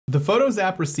The Photos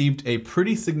app received a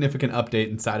pretty significant update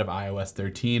inside of iOS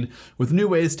 13 with new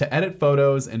ways to edit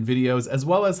photos and videos, as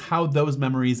well as how those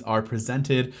memories are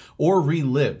presented or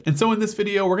relived. And so in this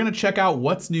video, we're gonna check out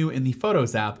what's new in the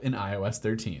Photos app in iOS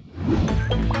 13.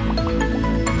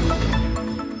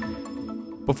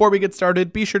 Before we get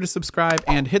started, be sure to subscribe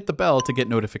and hit the bell to get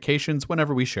notifications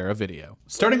whenever we share a video.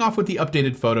 Starting off with the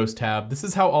updated Photos tab, this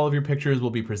is how all of your pictures will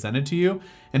be presented to you.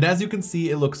 And as you can see,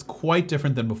 it looks quite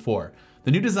different than before. The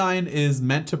new design is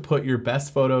meant to put your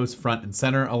best photos front and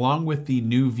center, along with the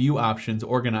new view options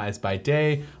organized by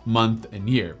day, month, and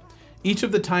year. Each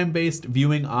of the time-based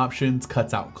viewing options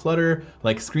cuts out clutter,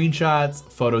 like screenshots,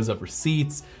 photos of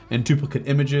receipts, and duplicate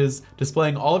images,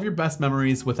 displaying all of your best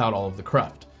memories without all of the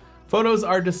cruft. Photos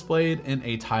are displayed in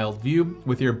a tiled view,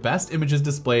 with your best images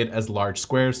displayed as large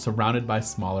squares surrounded by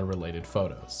smaller related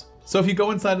photos. So if you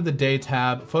go inside of the Day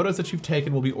tab, photos that you've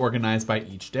taken will be organized by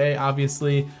each day,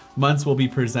 obviously. Months will be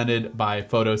presented by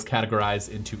photos categorized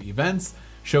into events,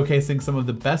 showcasing some of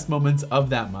the best moments of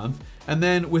that month. And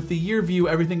then with the year view,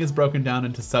 everything is broken down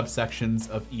into subsections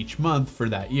of each month for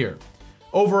that year.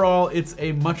 Overall, it's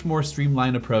a much more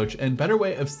streamlined approach and better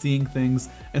way of seeing things,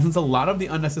 and since a lot of the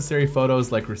unnecessary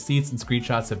photos like receipts and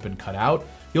screenshots have been cut out,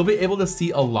 you'll be able to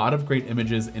see a lot of great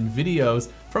images and videos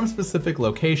from specific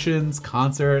locations,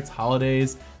 concerts,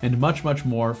 holidays, and much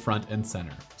more front and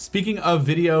center. Speaking of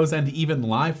videos and even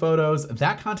live photos,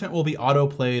 that content will be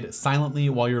auto-played silently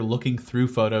while you're looking through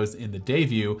photos in the day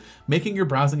view, making your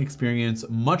browsing experience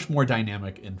much more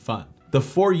dynamic and fun. The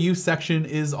For You section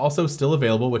is also still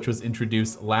available, which was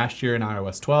introduced last year in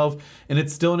iOS 12, and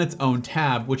it's still in its own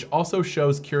tab, which also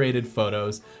shows curated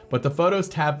photos, but the Photos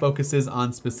tab focuses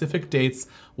on specific dates,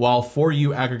 while For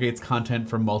You aggregates content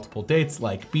from multiple dates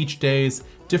like beach days,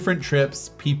 different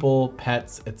trips, people,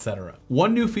 pets, etc.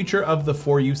 One new feature of the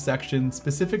For You section,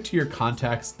 specific to your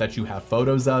contacts that you have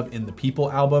photos of in the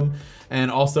People album,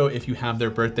 and also if you have their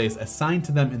birthdays assigned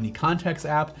to them in the Contacts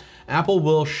app, Apple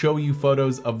will show you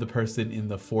photos of the person in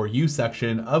the For You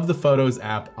section of the Photos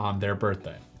app on their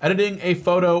birthday. Editing a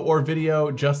photo or video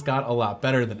just got a lot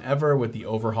better than ever with the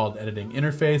overhauled editing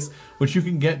interface, which you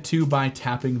can get to by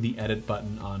tapping the edit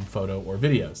button on photo or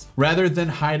videos. Rather than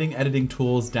hiding editing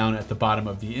tools down at the bottom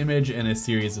of the image in a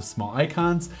series of small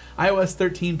icons, iOS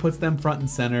 13 puts them front and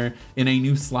center in a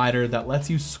new slider that lets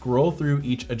you scroll through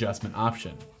each adjustment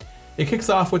option. It kicks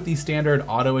off with the standard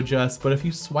auto adjust, but if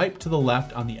you swipe to the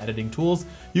left on the editing tools,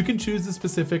 you can choose the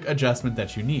specific adjustment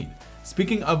that you need.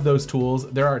 Speaking of those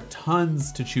tools, there are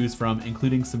tons to choose from,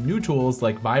 including some new tools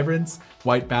like vibrance,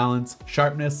 white balance,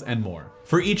 sharpness, and more.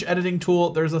 For each editing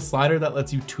tool, there's a slider that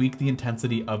lets you tweak the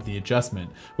intensity of the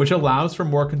adjustment, which allows for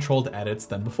more controlled edits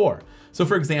than before. So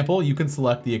for example, you can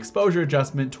select the exposure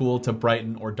adjustment tool to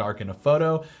brighten or darken a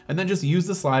photo, and then just use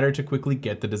the slider to quickly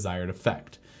get the desired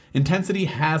effect. Intensity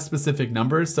has specific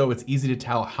numbers, so it's easy to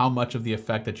tell how much of the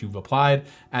effect that you've applied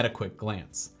at a quick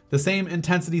glance. The same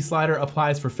intensity slider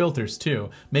applies for filters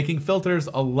too, making filters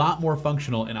a lot more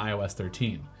functional in iOS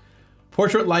 13.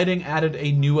 Portrait lighting added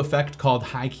a new effect called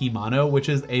high key mono, which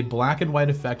is a black and white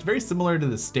effect very similar to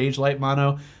the stage light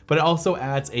mono, but it also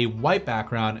adds a white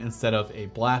background instead of a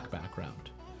black background.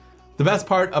 The best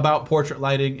part about portrait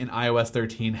lighting in iOS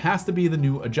 13 has to be the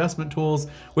new adjustment tools,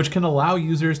 which can allow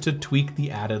users to tweak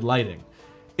the added lighting.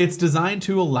 It's designed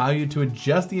to allow you to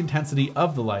adjust the intensity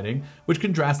of the lighting, which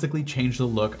can drastically change the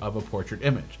look of a portrait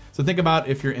image. So think about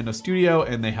if you're in a studio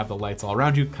and they have the lights all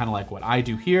around you, kind of like what I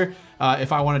do here.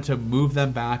 If I wanted to move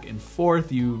them back and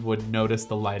forth, you would notice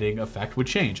the lighting effect would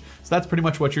change. So that's pretty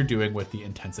much what you're doing with the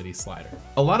intensity slider.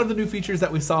 A lot of the new features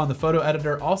that we saw in the photo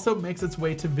editor also makes its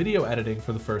way to video editing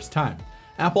for the first time.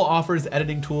 Apple offers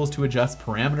editing tools to adjust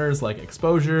parameters like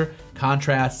exposure,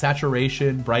 contrast,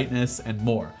 saturation, brightness, and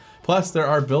more. Plus, there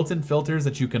are built-in filters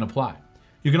that you can apply.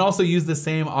 You can also use the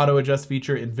same auto adjust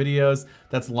feature in videos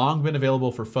that's long been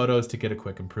available for photos to get a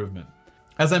quick improvement.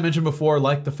 As I mentioned before,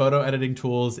 like the photo editing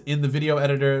tools, in the video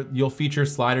editor, you'll feature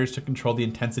sliders to control the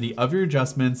intensity of your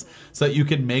adjustments so that you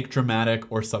can make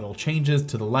dramatic or subtle changes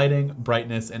to the lighting,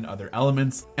 brightness, and other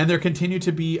elements. And there continue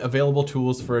to be available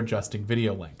tools for adjusting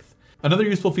video length. Another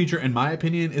useful feature, in my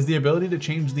opinion, is the ability to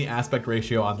change the aspect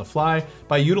ratio on the fly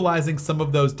by utilizing some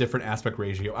of those different aspect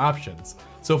ratio options.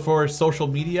 So for social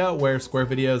media, where square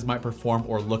videos might perform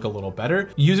or look a little better,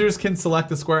 users can select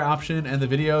the square option and the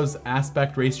video's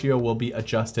aspect ratio will be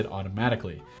adjusted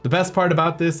automatically. The best part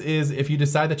about this is if you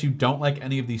decide that you don't like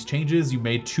any of these changes you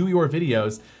made to your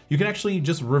videos, you can actually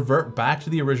just revert back to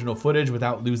the original footage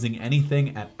without losing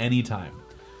anything at any time.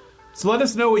 So let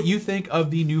us know what you think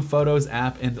of the new Photos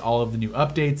app and all of the new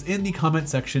updates in the comment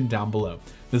section down below.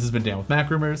 This has been Dan with Mac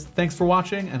Rumors. Thanks for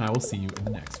watching, and I will see you in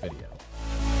the next video.